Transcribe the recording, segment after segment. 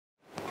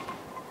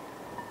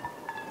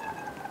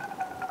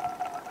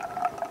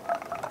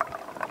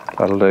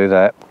That'll do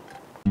that.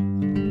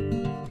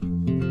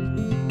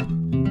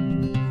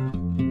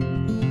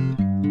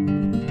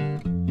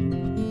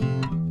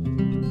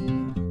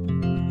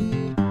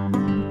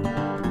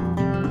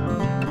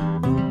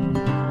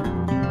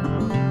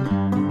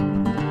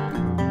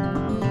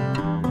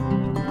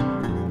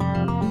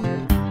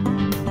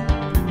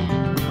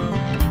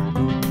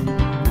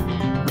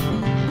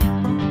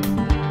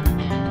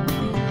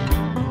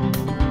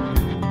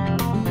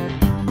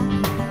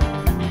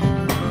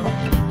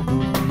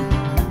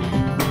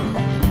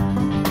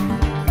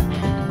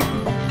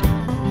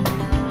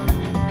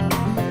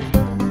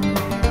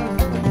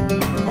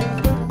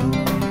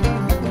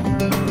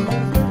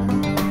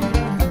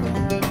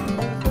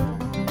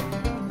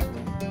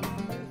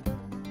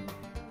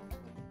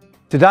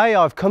 Today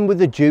I've come with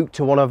the Duke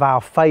to one of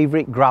our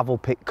favourite gravel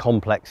pit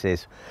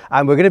complexes,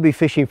 and we're going to be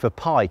fishing for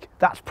pike.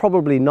 That's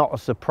probably not a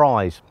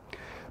surprise.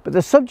 But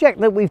the subject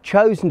that we've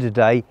chosen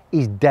today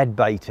is dead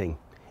baiting.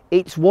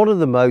 It's one of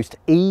the most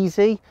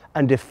easy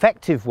and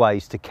effective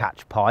ways to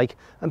catch pike,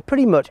 and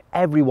pretty much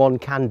everyone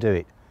can do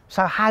it.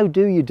 So how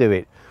do you do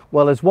it?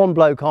 Well, there's one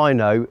bloke I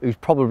know who's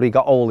probably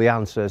got all the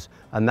answers,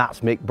 and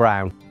that's Mick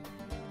Brown.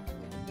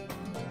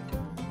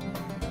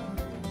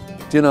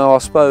 Do you know, I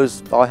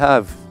suppose I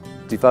have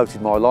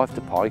devoted my life to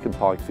pike and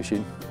pike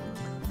fishing,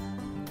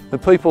 and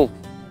people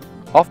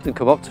often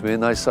come up to me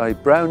and they say,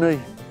 "Brownie,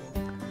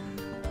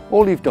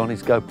 all you've done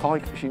is go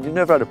pike fishing, you've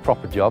never had a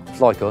proper job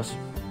like us."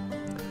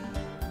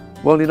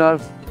 Well, you know,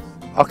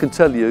 I can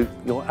tell you,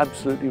 you're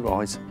absolutely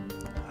right,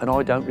 and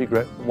I don't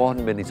regret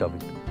 1 minute of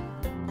it.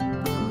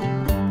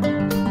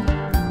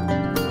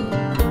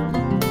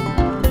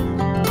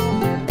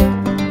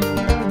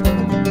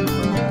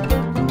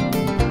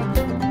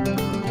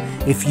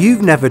 If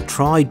you've never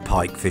tried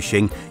pike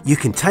fishing, you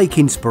can take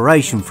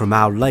inspiration from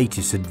our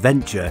latest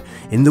adventure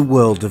in the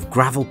world of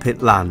gravel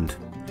pit land.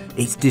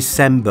 It's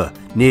December,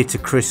 near to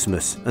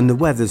Christmas, and the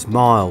weather's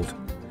mild.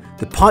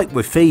 The pike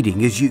we're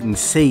feeding, as you can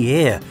see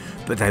here,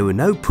 but there were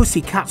no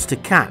pussycats to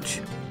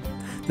catch.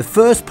 The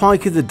first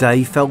pike of the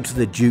day fell to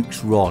the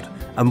Duke's rod,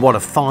 and what a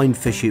fine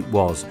fish it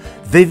was,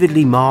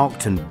 vividly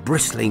marked and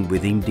bristling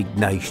with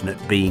indignation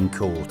at being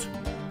caught.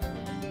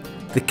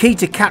 The key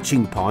to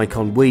catching pike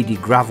on weedy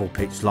gravel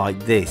pits like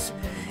this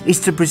is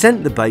to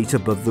present the bait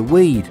above the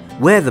weed,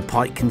 where the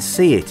pike can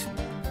see it.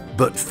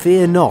 But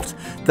fear not,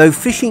 though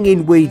fishing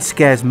in weed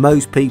scares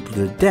most people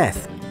to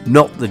death,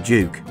 not the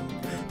Duke.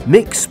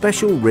 Mick's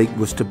special rig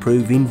was to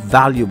prove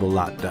invaluable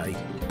that day.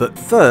 But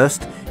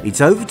first,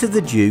 it's over to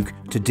the Duke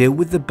to deal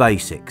with the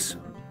basics.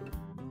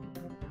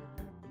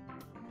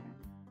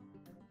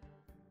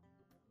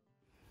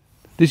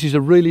 This is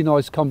a really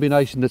nice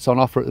combination that's on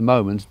offer at the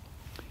moment.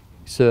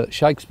 It's a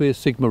Shakespeare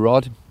Sigma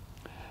rod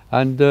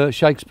and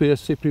Shakespeare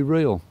Cypri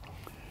reel.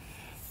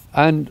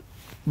 And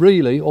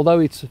really, although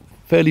it's a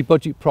fairly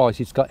budget price,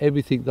 it's got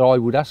everything that I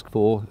would ask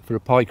for a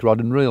pike rod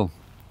and reel.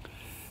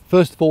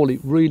 First of all, it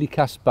really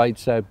casts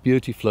baits out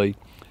beautifully.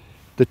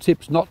 The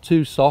tip's not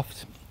too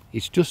soft,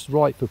 it's just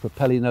right for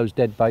propelling those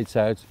dead baits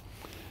out.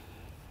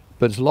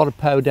 But there's a lot of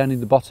power down in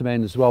the bottom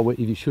end as well, if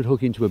you should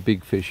hook into a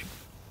big fish.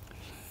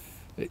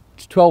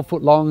 It's 12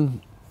 foot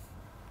long.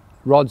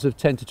 Rods of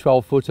 10 to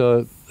 12 foot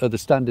are the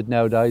standard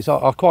nowadays.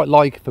 I quite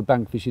like for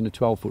bank fishing a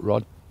 12-foot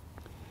rod.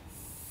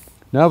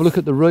 Now have a look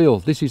at the reel.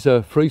 This is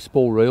a free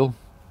spool reel,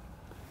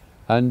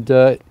 and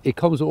it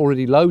comes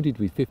already loaded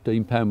with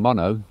 15-pound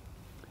mono.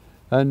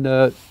 And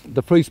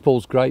the free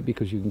spool's great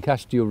because you can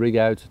cast your rig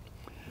out,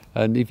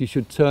 and if you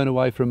should turn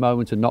away for a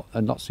moment and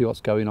not see what's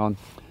going on,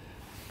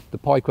 the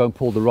pike won't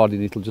pull the rod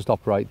in, it'll just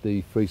operate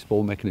the free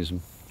spool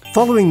mechanism.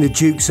 Following the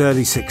Duke's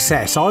early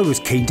success, I was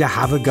keen to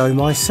have a go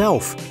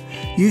myself.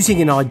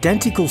 Using an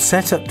identical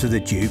setup to the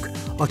Duke,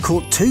 I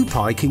caught 2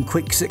 pike in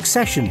quick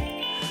succession.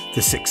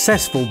 The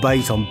successful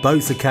bait on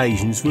both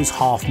occasions was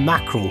half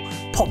mackerel,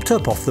 popped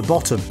up off the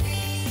bottom.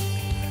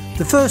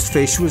 The first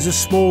fish was a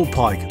small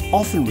pike,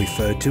 often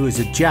referred to as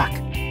a jack.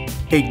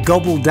 It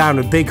gobbled down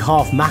a big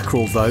half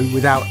mackerel though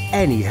without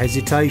any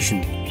hesitation.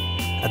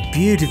 A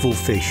beautiful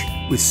fish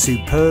with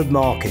superb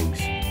markings.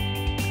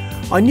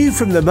 I knew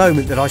from the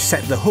moment that I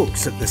set the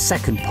hooks that the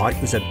second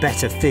pike was a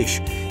better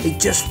fish. It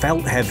just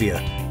felt heavier,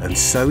 and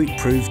so it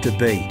proved to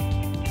be.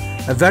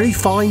 A very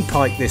fine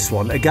pike this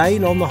one,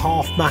 again on the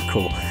half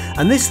mackerel,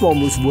 and this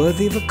one was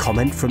worthy of a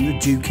comment from the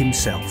Duke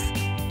himself.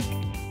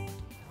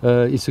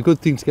 It's a good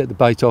thing to get the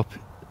bait up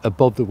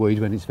above the weed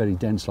when it's very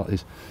dense like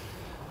this.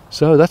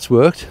 So that's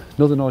worked,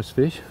 another nice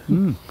fish.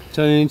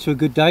 Turning into a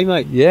good day,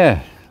 mate.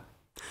 Yeah.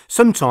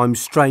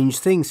 Sometimes strange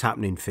things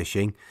happen in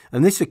fishing,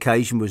 and this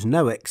occasion was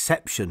no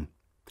exception.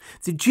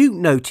 The Duke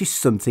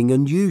noticed something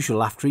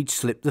unusual after he'd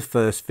slipped the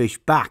first fish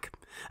back,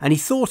 and he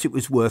thought it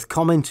was worth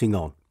commenting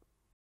on.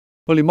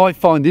 Well, you might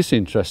find this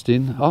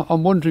interesting.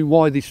 I'm wondering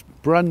why this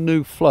brand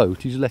new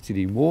float is letting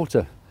in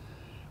water.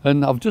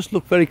 And I've just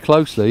looked very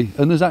closely,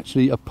 and there's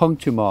actually a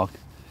puncture mark.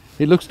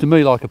 It looks to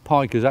me like a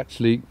pike has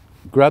actually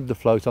grabbed the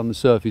float on the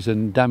surface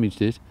and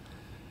damaged it.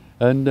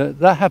 And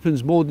that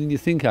happens more than you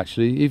think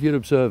actually. If you're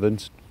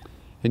observant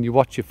and you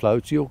watch your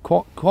floats,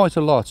 quite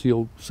a lot,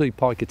 you'll see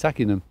pike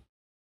attacking them.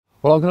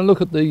 Well, I'm going to look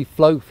at the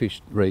float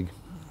fish rig,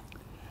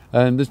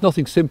 and there's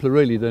nothing simpler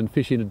really than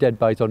fishing a dead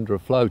bait under a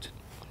float.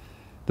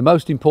 The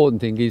most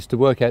important thing is to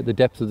work out the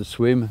depth of the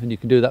swim, and you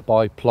can do that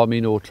by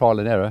plumbing or trial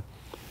and error,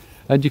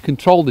 and you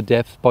control the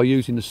depth by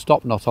using the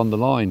stop knot on the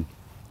line.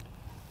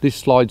 This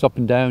slides up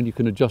and down, you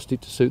can adjust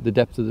it to suit the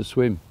depth of the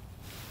swim.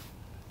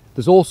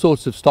 There's all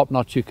sorts of stop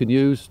knots you can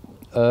use.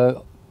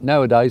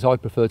 Nowadays I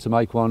prefer to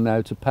make one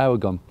out of power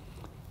gum,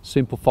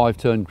 simple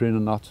 5-turn grinner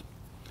knot,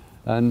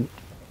 and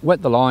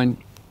wet the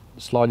line,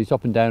 slide it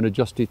up and down,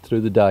 adjust it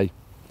through the day.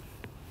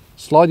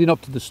 Sliding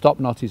up to the stop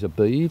knot is a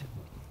bead,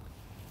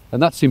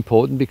 and that's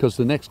important because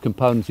the next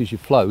component is your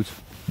float,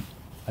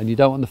 and you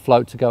don't want the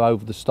float to go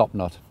over the stop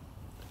knot.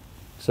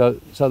 So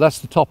that's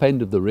the top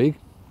end of the rig.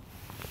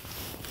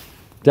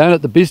 Down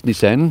at the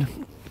business end,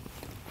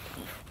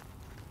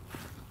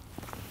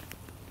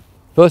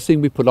 first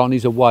thing we put on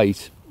is a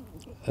weight,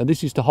 and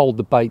this is to hold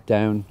the bait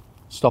down,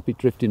 stop it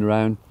drifting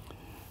around.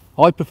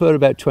 I prefer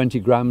about 20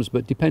 grams,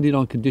 but depending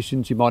on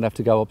conditions you might have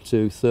to go up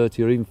to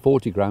 30 or even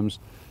 40 grams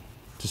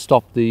to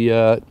stop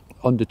the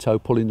undertow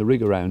pulling the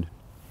rig around.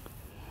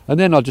 And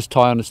then I'll just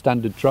tie on a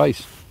standard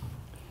trace.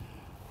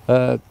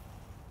 You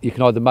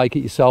can either make it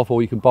yourself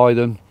or you can buy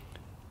them.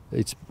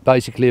 It's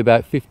basically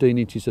about 15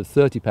 inches of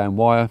 30-pound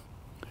wire.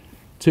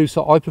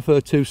 I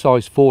prefer 2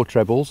 size 4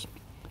 trebles.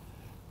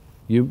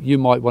 You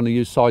might want to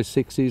use size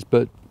 6s,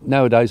 but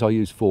nowadays I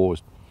use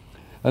 4s.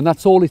 And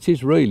that's all it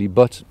is really,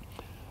 but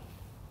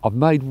I've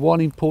made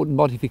one important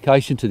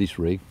modification to this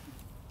rig.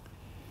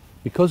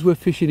 Because we're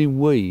fishing in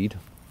weed,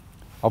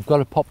 I've got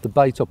to pop the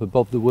bait up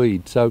above the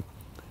weed. So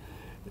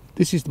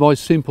this is my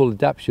simple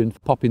adaptation for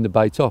popping the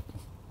bait up.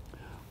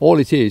 All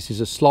it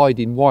is a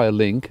sliding wire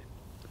link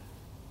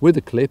with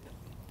a clip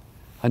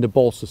and a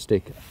balsa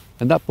stick.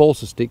 And that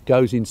balsa stick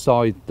goes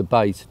inside the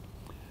bait.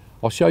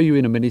 I'll show you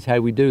in a minute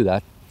how we do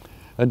that.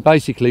 And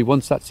basically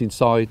once that's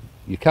inside,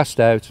 you cast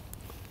out,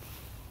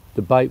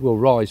 the bait will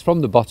rise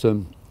from the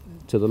bottom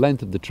to the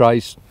length of the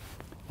trace,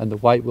 and the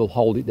weight will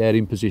hold it there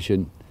in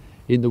position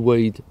in the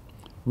weed,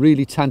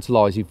 really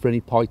tantalising for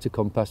any pike to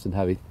come past and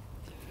have it.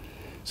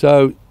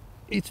 So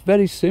it's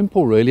very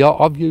simple really.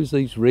 I've used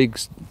these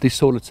rigs, this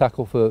sort of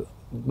tackle, for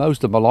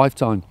most of my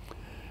lifetime,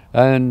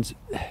 and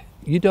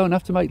you don't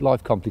have to make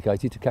life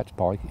complicated to catch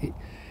pike.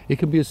 It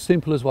can be as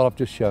simple as what I've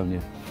just shown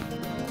you.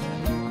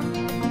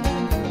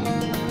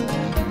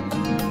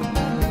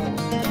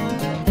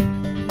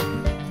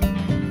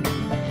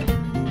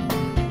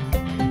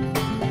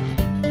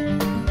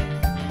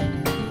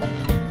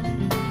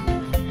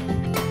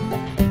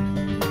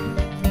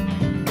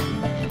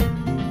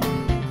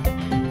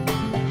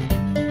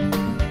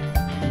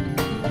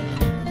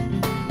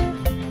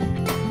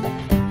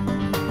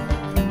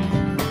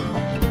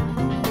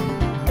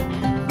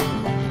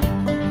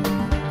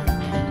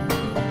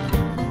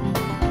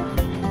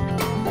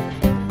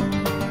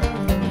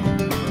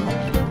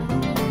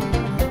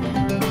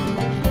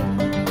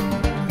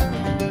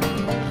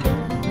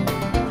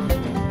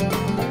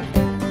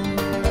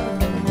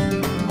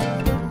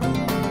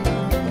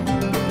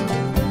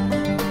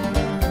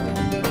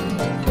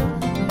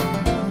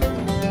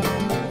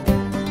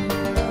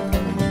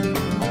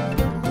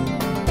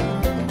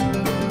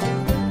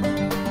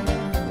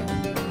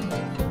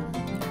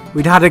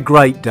 We'd had a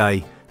great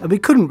day and we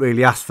couldn't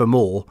really ask for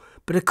more,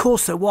 but of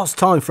course there was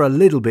time for a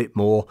little bit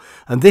more,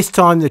 and this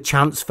time the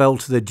chance fell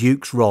to the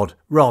Duke's rod,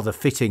 rather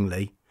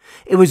fittingly.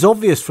 It was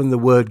obvious from the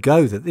word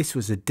go that this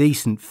was a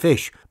decent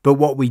fish, but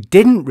what we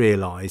didn't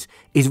realise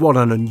is what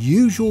an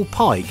unusual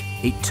pike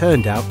it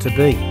turned out to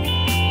be.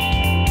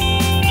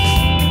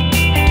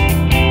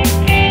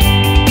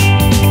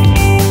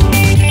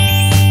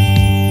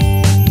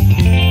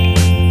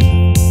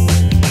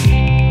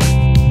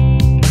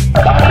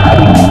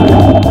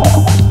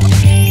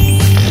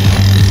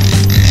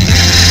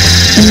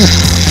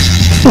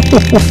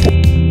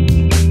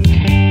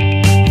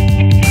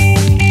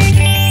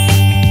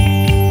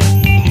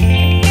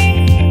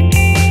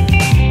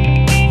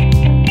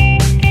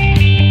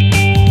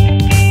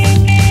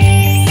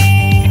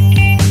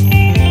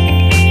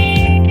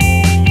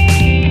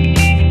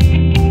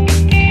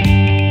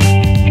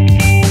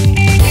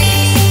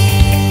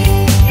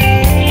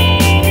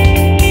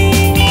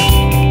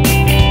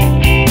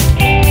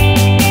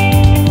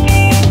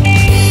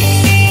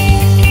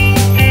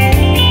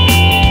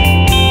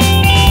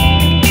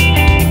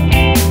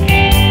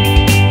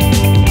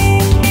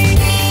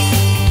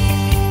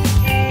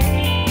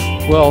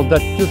 Well,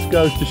 that just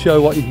goes to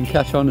show what you can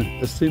catch on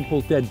a simple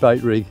dead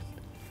bait rig.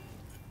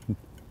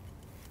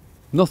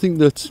 Nothing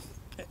that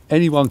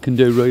anyone can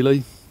do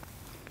really.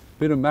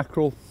 Bit of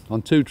mackerel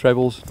on 2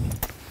 trebles.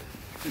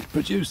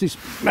 Produce this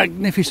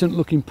magnificent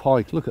looking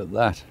pike. Look at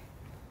that.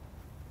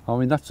 I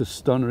mean, that's a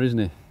stunner, isn't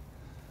it?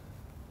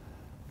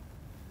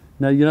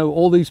 Now, you know,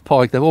 all these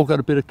pike, they've all got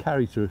a bit of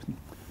character.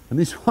 And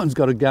this one's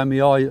got a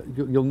gammy eye.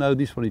 You'll know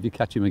this one if you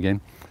catch him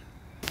again.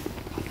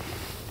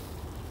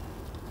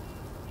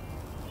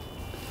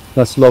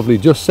 That's lovely,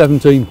 just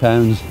 £17.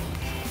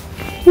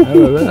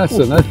 Oh,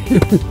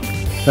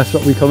 that's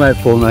what we come out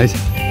for, mate.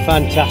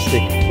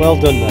 Fantastic. Well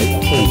done,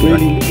 mate. That's a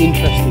really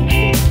interesting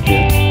thing.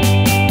 Yeah.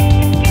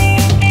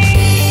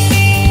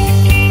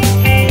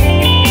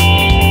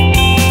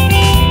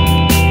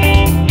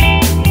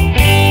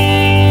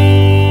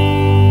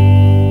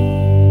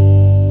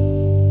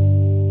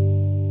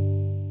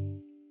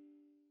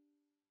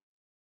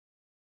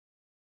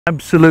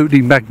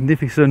 Absolutely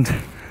magnificent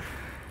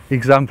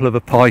example of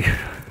a pike.